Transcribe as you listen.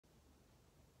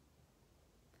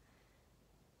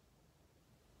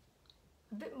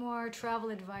bit more travel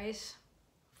advice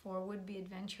for would-be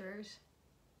adventurers.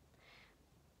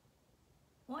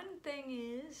 One thing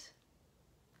is,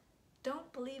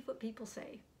 don't believe what people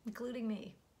say, including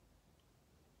me.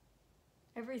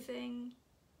 Everything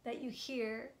that you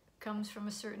hear comes from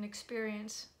a certain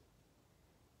experience,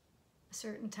 a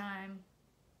certain time,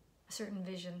 a certain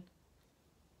vision.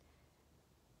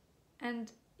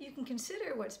 And you can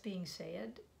consider what's being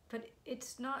said, but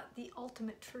it's not the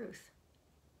ultimate truth.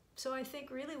 So I think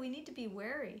really we need to be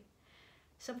wary.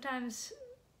 Sometimes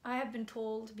I have been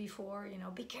told before, you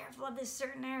know, be careful of this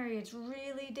certain area, it's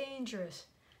really dangerous.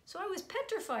 So I was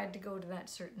petrified to go to that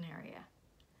certain area.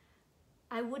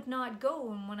 I would not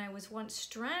go, and when I was once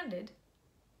stranded,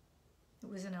 it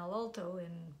was in El Alto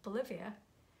in Bolivia,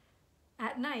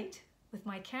 at night with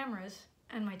my cameras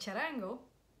and my charango,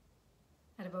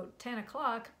 at about 10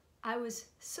 o'clock, I was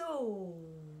so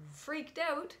freaked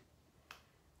out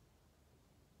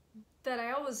that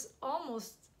I was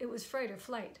almost, it was fright or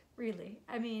flight, really.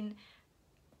 I mean,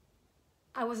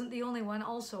 I wasn't the only one.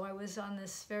 Also, I was on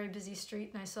this very busy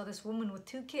street and I saw this woman with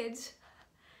 2 kids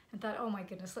and thought, oh my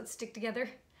goodness, let's stick together.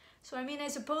 So, I mean, I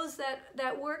suppose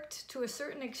that worked to a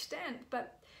certain extent,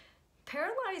 but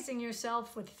paralyzing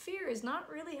yourself with fear is not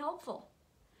really helpful.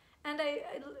 And I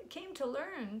came to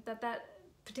learn that that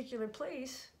particular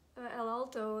place, El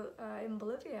Alto in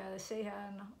Bolivia, Ceja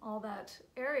and all that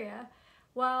area,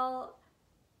 while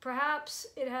perhaps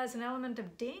it has an element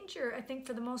of danger, I think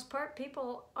for the most part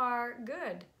people are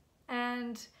good.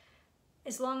 And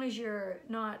as long as you're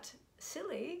not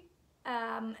silly,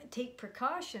 take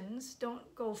precautions,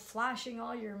 don't go flashing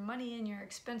all your money and your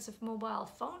expensive mobile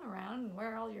phone around and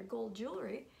wear all your gold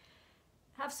jewelry.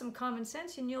 Have some common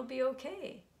sense and you'll be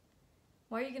okay.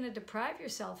 Why are you going to deprive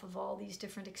yourself of all these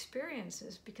different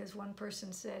experiences because one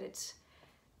person said it's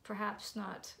perhaps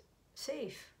not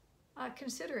safe?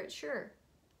 Consider it, sure.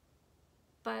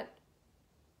 But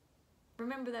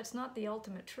remember, that's not the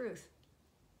ultimate truth.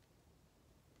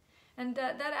 And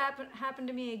that happened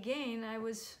to me again. I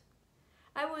was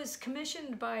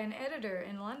commissioned by an editor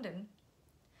in London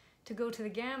to go to the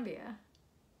Gambia.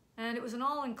 And it was an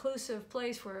all-inclusive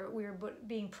place where we were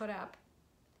being put up.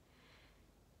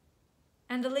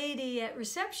 And the lady at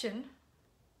reception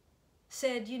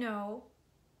said, you know,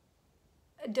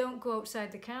 don't go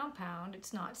outside the compound,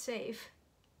 it's not safe,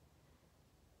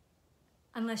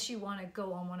 unless you want to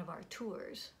go on one of our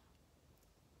tours.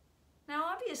 Now,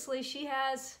 obviously, she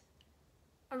has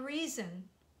a reason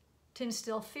to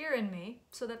instill fear in me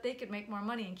so that they could make more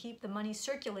money and keep the money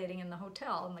circulating in the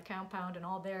hotel and the compound and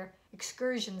all their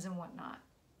excursions and whatnot.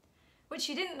 What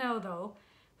she didn't know, though,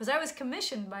 was I was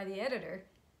commissioned by the editor,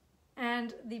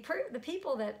 and the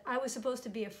people that I was supposed to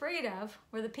be afraid of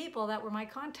were the people that were my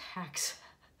contacts.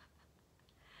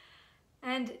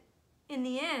 And in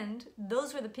the end,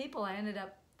 those were the people I ended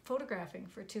up photographing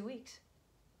for 2 weeks.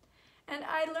 And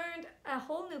I learned a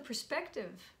whole new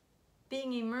perspective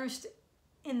being immersed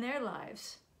in their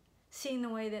lives, seeing the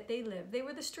way that they live. They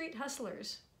were the street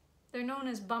hustlers. They're known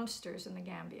as bumpsters in the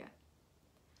Gambia.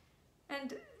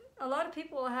 And a lot of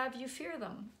people will have you fear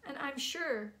them. And I'm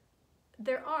sure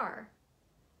there are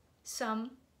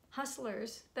some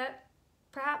hustlers that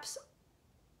perhaps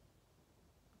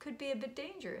could be a bit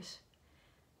dangerous.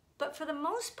 But for the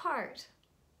most part,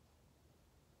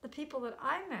 the people that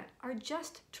I met are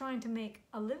just trying to make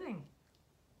a living.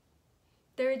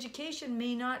 Their education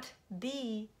may not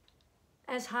be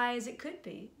as high as it could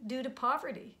be due to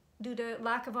poverty, due to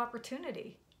lack of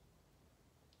opportunity.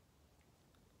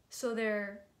 So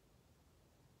their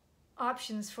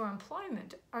options for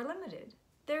employment are limited.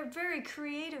 They're very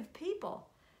creative people,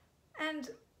 and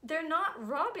they're not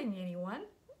robbing anyone.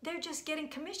 They're just getting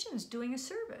commissions doing a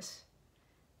service.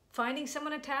 Finding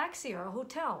someone a taxi or a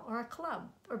hotel or a club,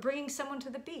 or bringing someone to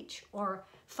the beach, or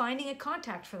finding a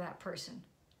contact for that person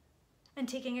and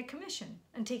taking a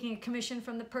commission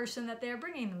from the person that they're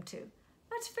bringing them to.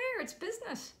 That's fair, it's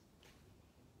business.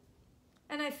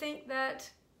 And I think that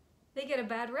they get a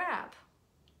bad rap.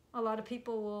 A lot of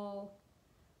people will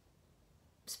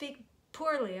speak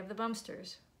poorly of the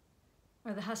bumpsters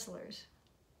or the hustlers.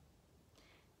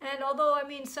 And although, I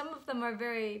mean, some of them are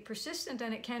very persistent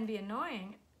and it can be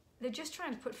annoying, they're just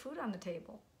trying to put food on the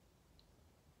table.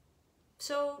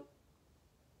 So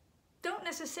don't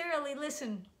necessarily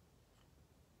listen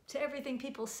to everything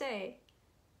people say.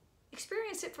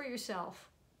 Experience it for yourself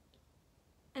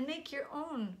and make your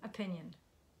own opinion.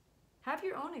 Have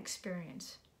your own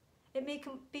experience. It may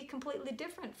be completely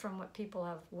different from what people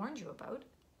have warned you about.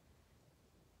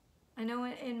 I know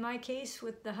in my case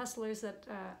with the hustlers that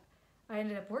I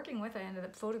ended up working with, I ended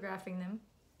up photographing them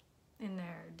in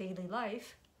their daily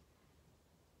life.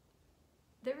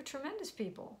 They were tremendous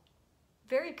people,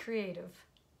 very creative,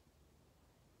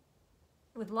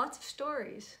 with lots of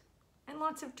stories and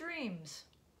lots of dreams.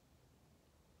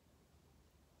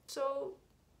 So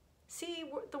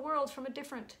see the world from a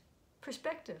different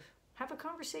perspective. Have a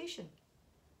conversation.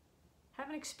 Have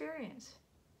an experience.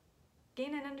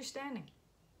 Gain an understanding.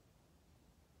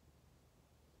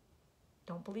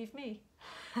 Don't believe me.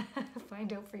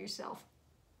 Find out for yourself.